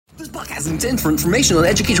podcast is intended for informational and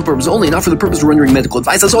educational purposes only, not for the purpose of rendering medical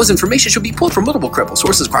advice. As always, information should be pulled from multiple credible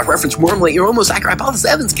sources, cross-reference, formulate your own most accurate hypothesis.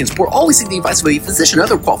 Evidence can support. Always seek the advice of a physician or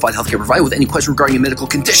other qualified healthcare provider with any question regarding a medical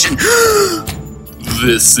condition.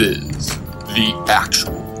 This is the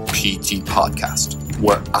Actual PT Podcast,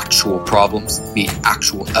 where actual problems meet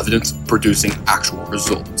actual evidence, producing actual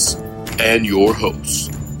results. And your hosts,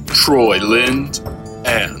 Troy Lind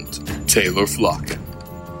and Taylor Flocken.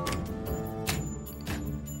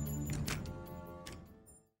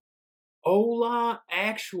 Hola,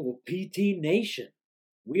 Actual PT Nation.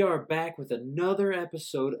 We are back with another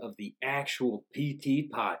episode of the Actual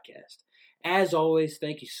PT Podcast. As always,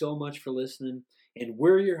 thank you so much for listening. And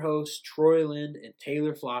we're your hosts, Troy Lind and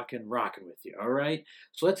Taylor Flocken, rocking with you, all right?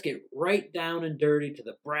 So let's get right down and dirty to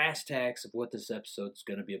the brass tacks of what this episode is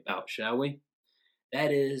going to be about, shall we?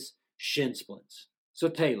 That is shin splints. So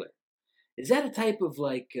Taylor, is that a type of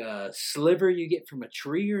sliver you get from a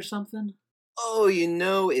tree or something? Oh,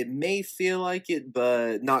 it may feel like it,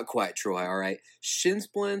 but not quite, Troy, all right? Shin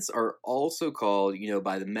splints are also called,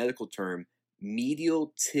 by the medical term,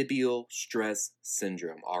 medial tibial stress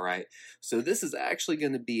syndrome, all right? So this is actually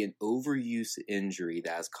going to be an overuse injury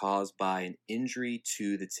that is caused by an injury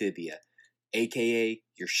to the tibia, aka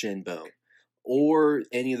your shin bone, or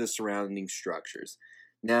any of the surrounding structures.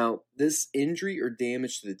 Now, this injury or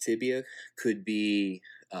damage to the tibia could be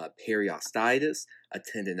periostitis, a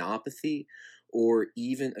tendinopathy, or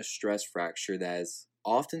even a stress fracture that is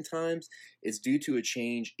oftentimes is due to a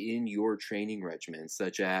change in your training regimen,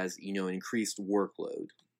 such as, an increased workload.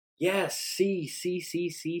 Yes,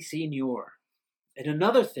 senor. And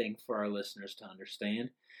another thing for our listeners to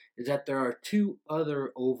understand is that there are two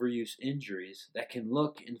other overuse injuries that can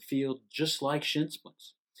look and feel just like shin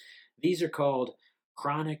splints. These are called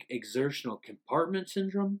chronic exertional compartment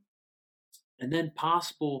syndrome and then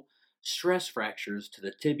possible stress fractures to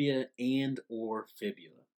the tibia and or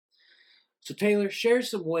fibula. So Taylor, share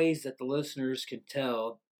some ways that the listeners can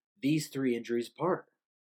tell these three injuries apart.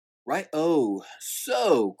 Right.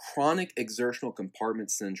 So chronic exertional compartment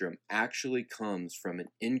syndrome actually comes from an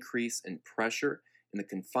increase in pressure in the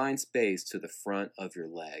confined space to the front of your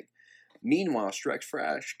leg. Meanwhile, stress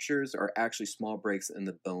fractures are actually small breaks in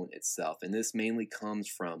the bone itself, and this mainly comes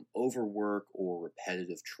from overwork or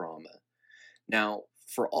repetitive trauma. Now,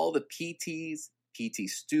 for all the PTs, PT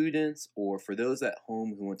students, or for those at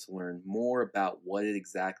home who want to learn more about what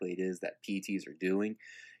exactly it is that PTs are doing,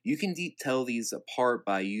 you can tell these apart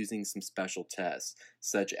by using some special tests,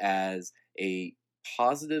 such as a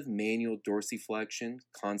positive manual dorsiflexion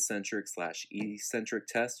concentric/eccentric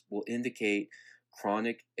test will indicate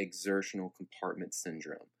chronic exertional compartment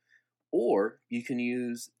syndrome. Or you can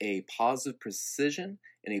use a positive precision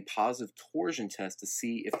and a positive torsion test to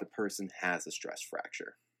see if the person has a stress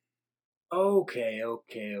fracture. Okay.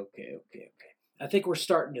 I think we're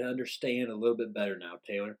starting to understand a little bit better now,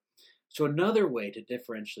 Taylor. So another way to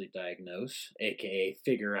differentially diagnose, aka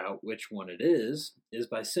figure out which one it is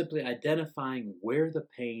by simply identifying where the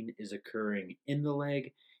pain is occurring in the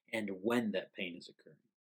leg and when that pain is occurring.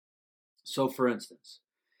 So for instance,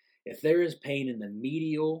 if there is pain in the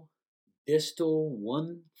medial distal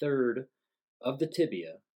 1/3 of the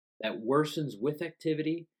tibia that worsens with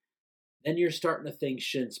activity, then you're starting to think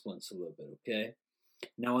shin splints a little bit, okay?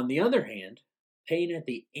 Now, on the other hand, pain at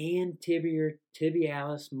the anterior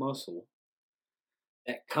tibialis muscle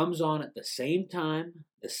that comes on at the same time,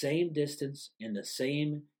 the same distance, and the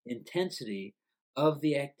same intensity of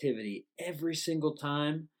the activity every single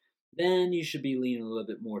time, then you should be leaning a little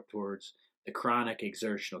bit more towards the chronic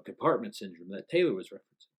exertional compartment syndrome that Taylor was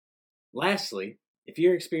referencing. Lastly, if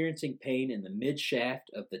you're experiencing pain in the mid-shaft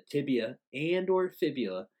of the tibia and or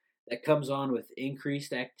fibula that comes on with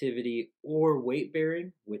increased activity or weight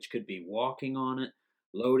bearing, which could be walking on it,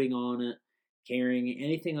 loading on it, carrying it,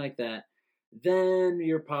 anything like that, then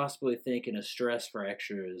you're possibly thinking a stress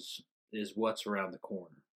fracture is what's around the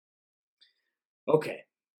corner. Okay,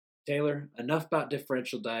 Taylor, enough about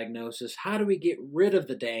differential diagnosis. How do we get rid of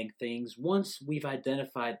the dang things once we've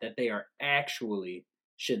identified that they are actually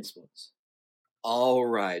shin splints? All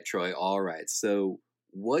right, Troy, all right. So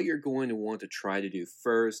what you're going to want to try to do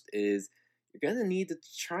first is you're going to need to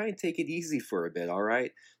try and take it easy for a bit, all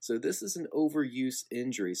right? So this is an overuse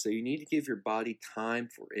injury, so you need to give your body time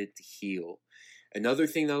for it to heal. Another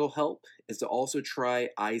thing that'll help is to also try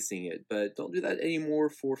icing it, but don't do that anymore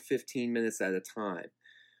for 15 minutes at a time,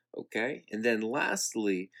 okay? And then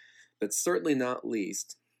lastly, but certainly not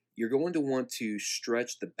least, you're going to want to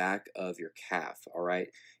stretch the back of your calf, all right?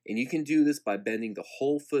 And you can do this by bending the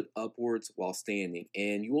whole foot upwards while standing.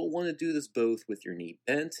 And you will want to do this both with your knee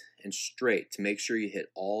bent and straight to make sure you hit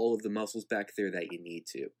all of the muscles back there that you need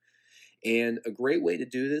to. And a great way to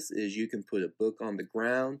do this is you can put a book on the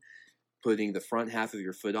ground, putting the front half of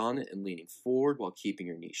your foot on it and leaning forward while keeping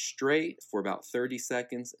your knees straight for about 30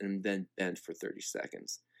 seconds and then bend for 30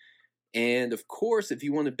 seconds. And of course, if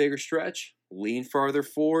you want a bigger stretch, lean farther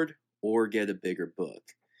forward or get a bigger book.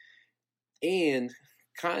 And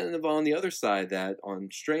kind of on the other side of that, on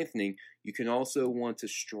strengthening, you can also want to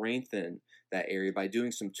strengthen that area by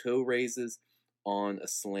doing some toe raises on a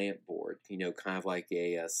slant board, kind of like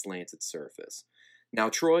a slanted surface. Now,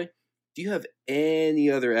 Troy, do you have any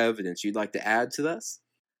other evidence you'd like to add to this?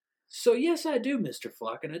 So yes, I do, Mr.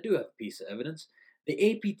 Flock, and I do have a piece of evidence.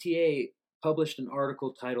 The APTA published an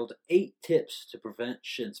article titled 8 Tips to Prevent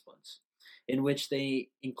Shin Splints, in which they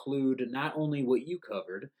include not only what you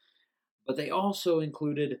covered, but they also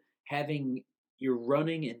included having your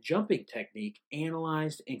running and jumping technique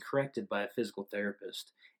analyzed and corrected by a physical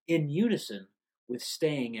therapist in unison with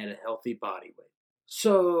staying at a healthy body weight.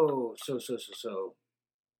 So,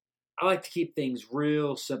 I like to keep things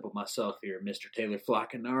real simple myself here, Mr. Taylor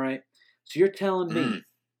Flocken, all right? So you're telling me,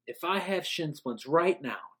 if I have shin splints right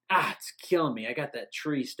now, it's killing me. I got that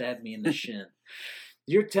tree stabbed me in the shin.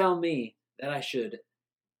 You're telling me that I should,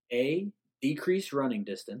 A, decrease running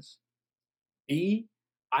distance, B,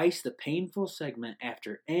 ice the painful segment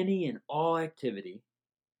after any and all activity,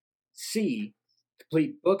 C,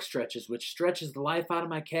 complete book stretches, which stretches the life out of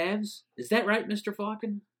my calves? Is that right, Mr.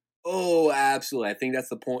 Flocken? Oh, absolutely. I think that's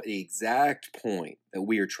the exact point that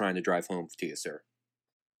we are trying to drive home to you, sir.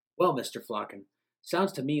 Well, Mr. Flocken,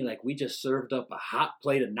 sounds to me like we just served up a hot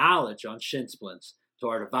plate of knowledge on shin splints to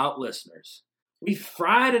our devout listeners. We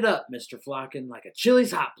fried it up, Mr. Flocken, like a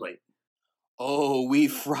Chili's hot plate. Oh, we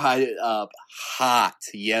fried it up hot.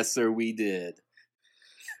 Yes, sir, we did.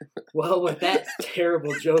 Well, with that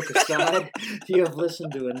terrible joke aside, you have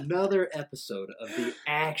listened to another episode of the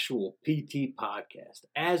actual PT Podcast.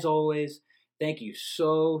 As always, thank you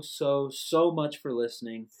so much for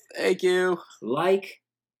listening. Thank you. Like,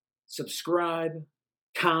 subscribe,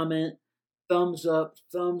 comment, thumbs up,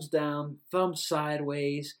 thumbs down, thumbs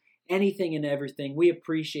sideways, anything and everything. We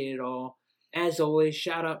appreciate it all. As always,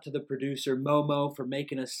 shout out to the producer, Momo, for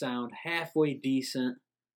making us sound halfway decent.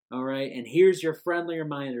 All right, and here's your friendly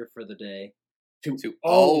reminder for the day. To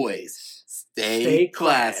always stay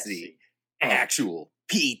classy. Actual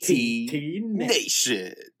PT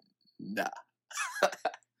Nation. Nah.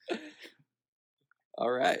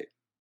 All right.